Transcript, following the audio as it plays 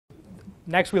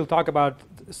Next, we'll talk about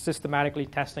systematically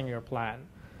testing your plan.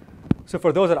 So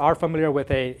for those that are familiar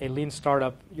with a lean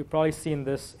startup, you've probably seen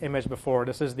this image before.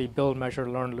 This is the build, measure,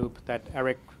 learn loop that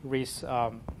Eric Ries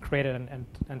created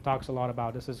and talks a lot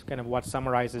about. This is kind of what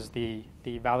summarizes the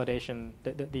validation,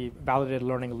 the validated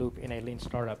learning loop in a lean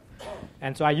startup.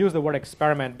 And so I use the word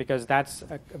experiment because that's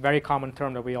a very common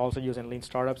term that we also use in lean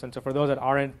startups. And so for those that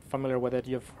aren't familiar with it,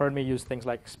 you've heard me use things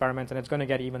like experiments, and it's going to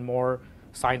get even more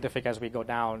scientific as we go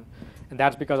down. And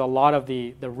that's because a lot of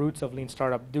the roots of lean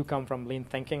startup do come from lean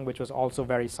thinking, which was also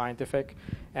very scientific,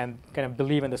 and kind of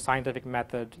believe in the scientific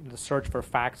method, the search for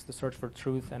facts, the search for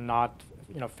truth, and not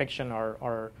fiction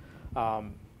or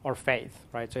faith,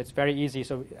 right? So it's very easy.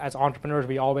 So as entrepreneurs,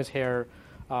 we always hear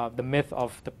the myth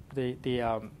of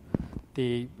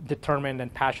the determined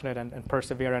and passionate and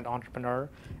perseverant entrepreneur.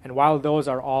 And while those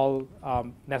are all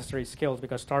necessary skills,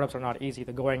 because startups are not easy,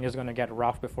 the going is going to get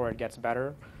rough before it gets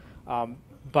better.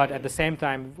 But at the same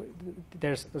time,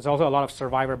 there's also a lot of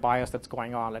survivor bias that's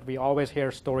going on. Like we always hear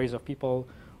stories of people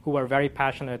who were very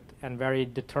passionate and very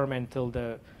determined till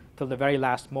the very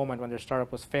last moment when their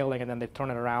startup was failing, and then they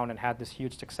turned it around and had this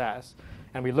huge success.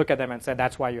 And we look at them and said,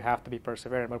 that's why you have to be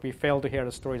perseverant. But we fail to hear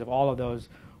the stories of all of those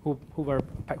who were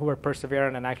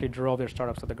perseverant and actually drove their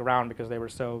startups to the ground because they were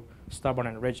so stubborn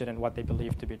and rigid in what they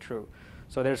believed to be true.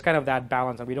 So there's kind of that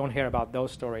balance, and we don't hear about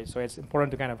those stories. So it's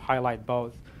important to kind of highlight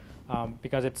both.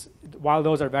 Because while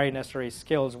those are very necessary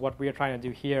skills, what we are trying to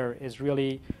do here is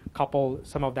really couple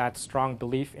some of that strong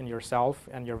belief in yourself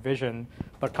and your vision,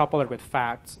 but couple it with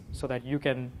facts so that you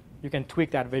can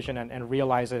tweak that vision and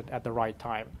realize it at the right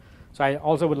time. So I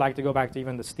also would like to go back to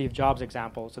even the Steve Jobs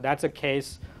example. So that's a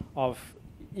case of,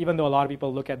 even though a lot of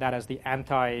people look at that as the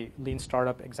anti-lean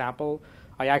startup example,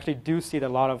 I actually do see that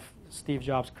a lot of Steve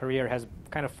Jobs' career has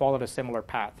kind of followed a similar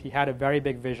path. He had a very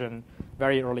big vision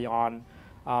very early on.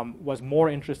 Was more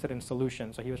interested in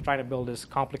solutions. So he was trying to build this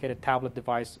complicated tablet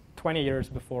device 20 years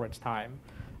before its time.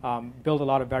 Build a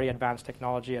lot of very advanced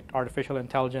technology, artificial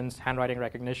intelligence, handwriting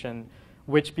recognition,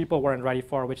 which people weren't ready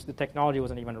for, which the technology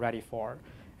wasn't even ready for.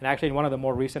 And actually, in one of the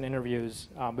more recent interviews,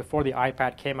 before the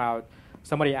iPad came out,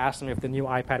 somebody asked him if the new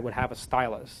iPad would have a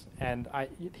stylus. And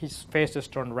his face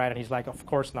just turned red, and he's like, of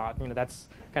course not. That's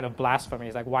kind of blasphemy.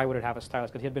 He's like, why would it have a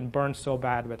stylus? Because he had been burned so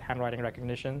bad with handwriting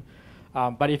recognition.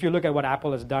 But if you look at what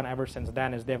Apple has done ever since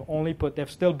then, is they've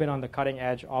still been on the cutting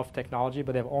edge of technology,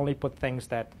 but they've only put things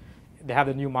that they have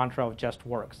the new mantra of just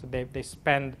works. So they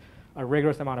spend a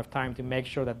rigorous amount of time to make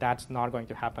sure that that's not going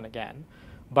to happen again.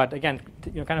 But again,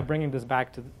 kind of bringing this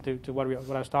back to what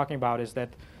I was talking about is that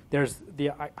there's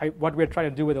what we're trying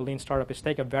to do with a lean startup is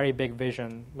take a very big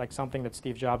vision, like something that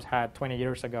Steve Jobs had 20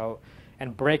 years ago,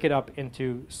 and break it up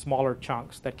into smaller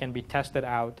chunks that can be tested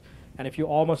out. And if you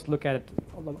almost look at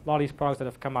a lot of these products that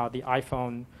have come out, the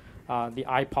iPhone, the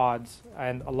iPods,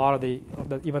 and a lot of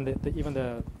even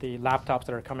the laptops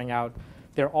that are coming out,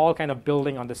 they're all kind of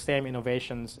building on the same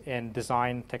innovations in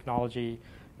design, technology,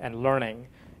 and learning.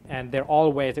 And they're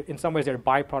all ways, in some ways, they're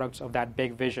byproducts of that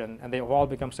big vision, and they've all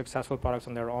become successful products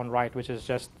in their own right, which has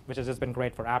just been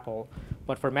great for Apple.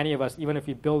 But for many of us, even if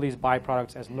we build these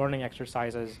byproducts as learning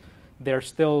exercises, they're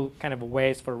still kind of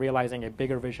ways for realizing a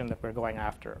bigger vision that we're going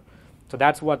after. So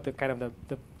that's what the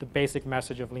basic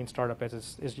message of Lean Startup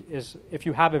is if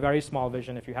you have a very small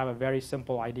vision, if you have a very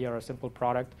simple idea or a simple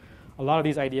product, a lot of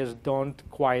these ideas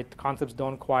concepts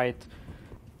don't quite,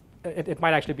 it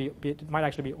might actually be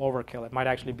overkill. It might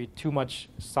actually be too much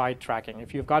sidetracking.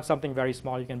 If you've got something very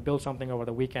small, you can build something over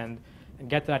the weekend and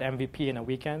get to that MVP in a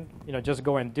weekend. Just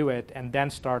go and do it, and then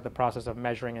start the process of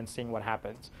measuring and seeing what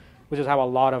happens, which is how a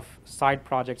lot of side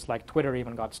projects like Twitter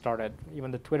even got started.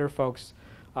 Even the Twitter folks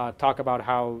talk about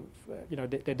how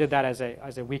they did that as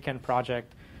a weekend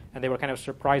project, and they were kind of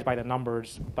surprised by the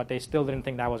numbers, but they still didn't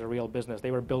think that was a real business.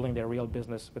 They were building their real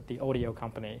business with the audio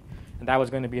company, and that was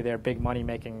going to be their big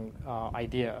money-making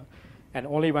idea. And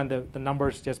only when the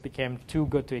numbers just became too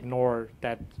good to ignore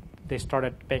that they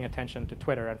started paying attention to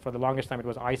Twitter. And for the longest time, it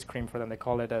was ice cream for them. They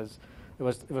called it as it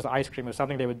was ice cream. It was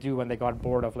something they would do when they got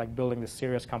bored of building this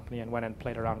serious company and went and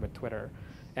played around with Twitter.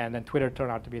 And then Twitter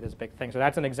turned out to be this big thing. So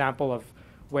that's an example of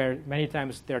where many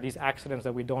times there are these accidents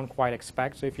that we don't quite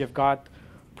expect. So if you've got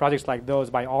projects like those,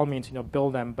 by all means,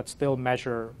 build them, but still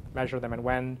measure them. And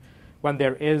when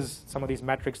there is some of these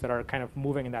metrics that are kind of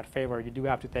moving in that favor, you do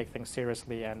have to take things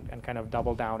seriously and kind of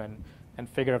double down and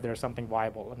figure if there's something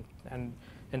viable. And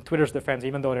in Twitter's defense,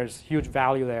 even though there's huge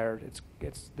value there,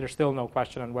 there's still no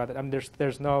question on whether,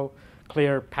 there's no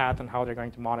clear path on how they're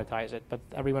going to monetize it. But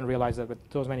everyone realizes that with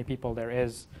those many people, there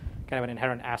is kind of an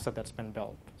inherent asset that's been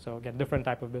built. So again, different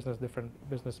type of business, different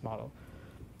business model.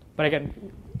 But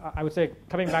again, I would say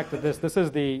coming back to this is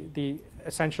the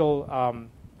essential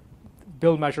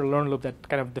build, measure, learn loop that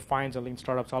kind of defines a lean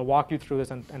startup. So I'll walk you through this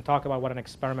and talk about what an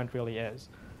experiment really is.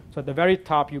 So at the very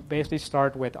top, you basically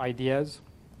start with ideas,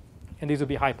 and these would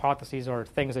be hypotheses or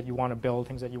things that you want to build,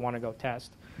 things that you want to go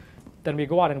test. Then we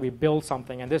go out and we build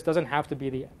something, and this doesn't have to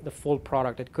be the full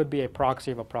product. It could be a proxy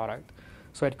of a product.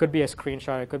 So it could be a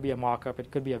screenshot, it could be a mock-up,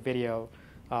 it could be a video,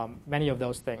 many of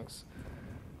those things.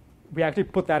 We actually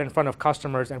put that in front of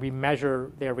customers, and we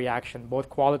measure their reaction, both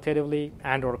qualitatively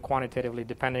and or quantitatively,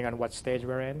 depending on what stage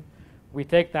we're in. We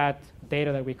take that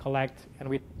data that we collect, and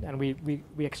we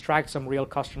extract some real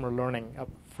customer learning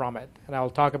from it. And I'll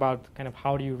talk about kind of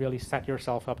how do you really set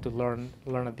yourself up to learn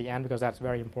at the end, because that's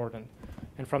very important.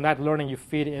 And from that learning, you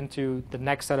feed into the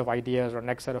next set of ideas or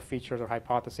next set of features or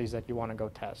hypotheses that you want to go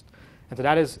test. And so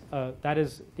that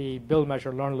is the build,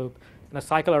 measure, learn loop. And a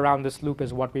cycle around this loop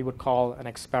is what we would call an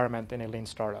experiment in a lean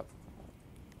startup.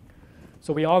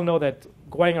 So we all know that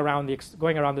going around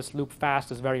this loop fast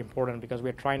is very important, because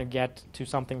we're trying to get to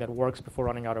something that works before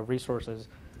running out of resources.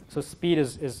 So speed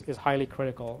is highly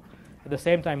critical. At the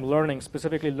same time, learning,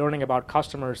 specifically learning about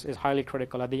customers, is highly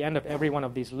critical. At the end of every one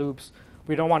of these loops,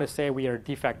 we don't want to say we are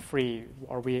defect-free,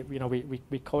 or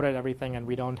we coded everything and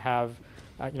we don't have,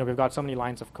 we've got so many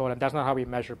lines of code, and that's not how we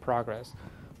measure progress.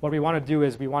 What we want to do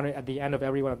is we want to, at the end of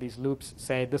every one of these loops,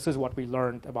 say this is what we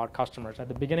learned about customers. At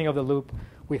the beginning of the loop,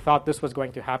 we thought this was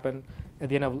going to happen. At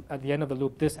the end of the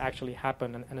loop, this actually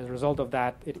happened, and as a result of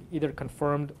that, it either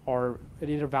confirmed or it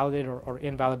either validated or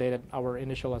invalidated our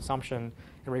initial assumption,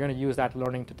 and we're going to use that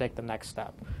learning to take the next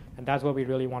step. And that's what we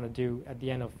really want to do at the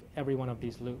end of every one of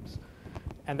these loops.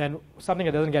 And then something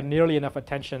that doesn't get nearly enough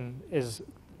attention is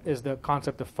the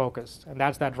concept of focus, and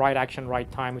that's that right action,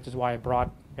 right time, which is why I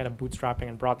brought kind of bootstrapping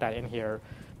and brought that in here,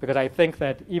 because I think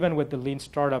that even with the lean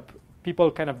startup,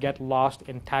 people kind of get lost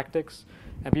in tactics,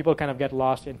 and people kind of get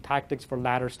lost in tactics for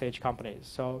latter stage companies.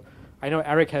 So I know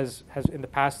Eric has in the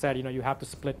past said, you have to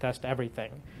split test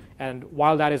everything, and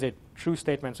while that is a true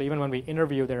statement, so even when we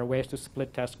interview, there are ways to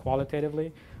split test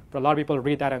qualitatively, but a lot of people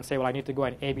read that and say, well, I need to go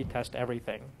and A/B test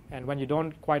everything, and when you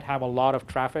don't quite have a lot of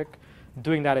traffic,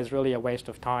 doing that is really a waste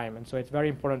of time. And so it's very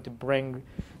important to bring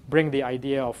the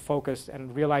idea of focus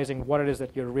and realizing what it is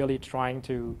that you're really trying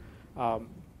to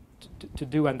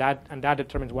do, and that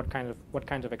determines what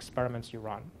kinds of experiments you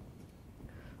run.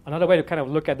 Another way to kind of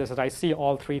look at this is I see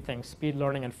all three things: speed,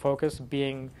 learning, and focus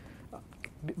being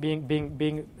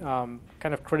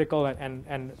kind of critical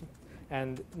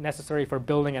and necessary for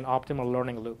building an optimal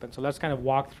learning loop. And so let's kind of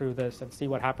walk through this and see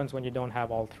what happens when you don't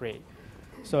have all three.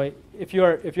 So if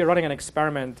you're running an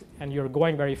experiment and you're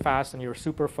going very fast and you're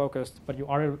super focused, but you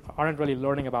aren't really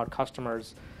learning about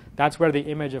customers, that's where the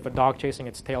image of a dog chasing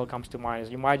its tail comes to mind.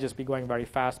 Is you might just be going very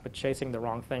fast, but chasing the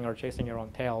wrong thing or chasing your own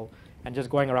tail and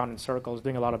just going around in circles,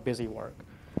 doing a lot of busy work.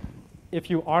 If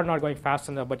you are not going fast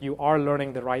enough, but you are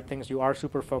learning the right things, you are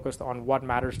super focused on what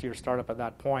matters to your startup at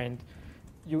that point,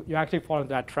 you actually fall into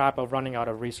that trap of running out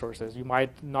of resources. You might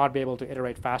not be able to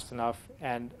iterate fast enough,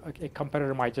 and a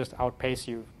competitor might just outpace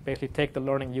you, basically take the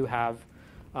learning you have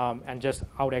and just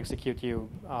out-execute you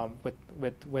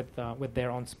with their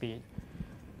own speed.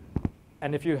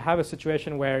 And if you have a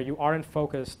situation where you aren't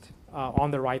focused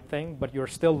on the right thing, but you're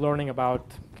still learning about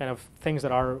kind of things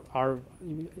that are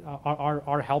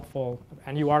helpful,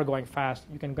 and you are going fast,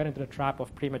 you can get into the trap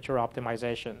of premature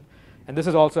optimization. And this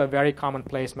is also a very common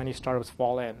place many startups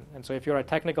fall in. And so if you're a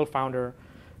technical founder,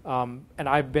 and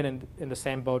I've been in the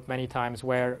same boat many times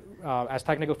where as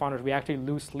technical founders, we actually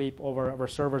lose sleep over our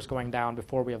servers going down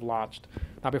before we have launched.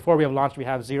 Now, before we have launched, we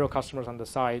have 0 customers on the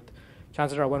site.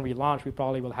 Chances are when we launch, we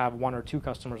probably will have 1 or 2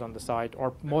 customers on the site,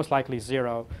 or most likely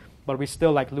 0. But we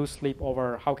still lose sleep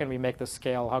over how can we make this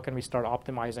scale, how can we start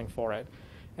optimizing for it.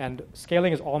 And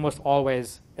scaling is almost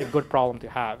always a good problem to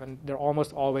have. And there are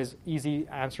almost always easy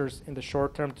answers in the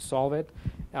short term to solve it,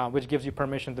 which gives you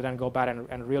permission to then go back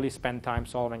and really spend time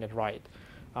solving it right.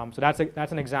 So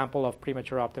that's an example of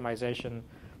premature optimization.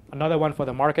 Another one for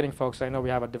the marketing folks, I know we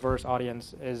have a diverse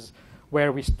audience, is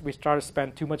where we start to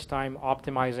spend too much time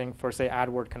optimizing for, say,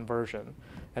 AdWord conversion.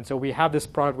 And so we have this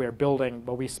product we're building,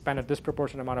 but we spend a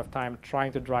disproportionate amount of time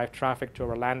trying to drive traffic to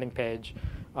our landing page.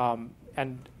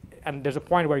 And there's a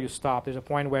point where you stop. There's a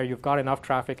point where you've got enough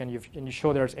traffic and you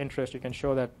show there's interest. You can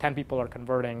show that 10 people are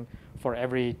converting for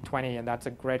every 20, and that's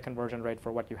a great conversion rate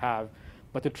for what you have.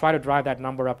 But to try to drive that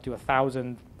number up to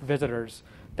 1,000 visitors,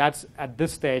 that's at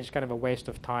this stage kind of a waste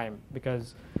of time,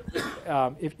 because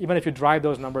even if you drive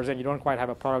those numbers in, you don't quite have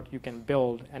a product you can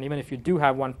build. And even if you do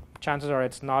have one, chances are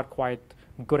it's not quite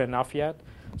good enough yet.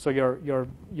 So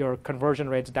your conversion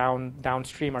rates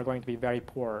downstream are going to be very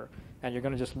poor. and you're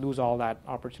going to just lose all that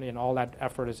opportunity, and all that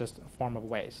effort is just a form of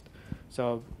waste.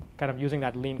 So kind of using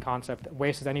that lean concept,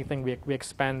 waste is anything we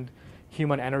expend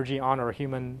human energy on or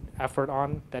human effort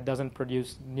on that doesn't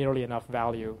produce nearly enough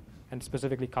value, and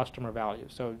specifically customer value.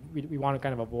 So we want to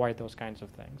kind of avoid those kinds of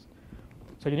things.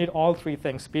 So you need all three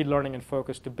things, speed, learning, and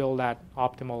focus, to build that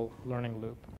optimal learning loop.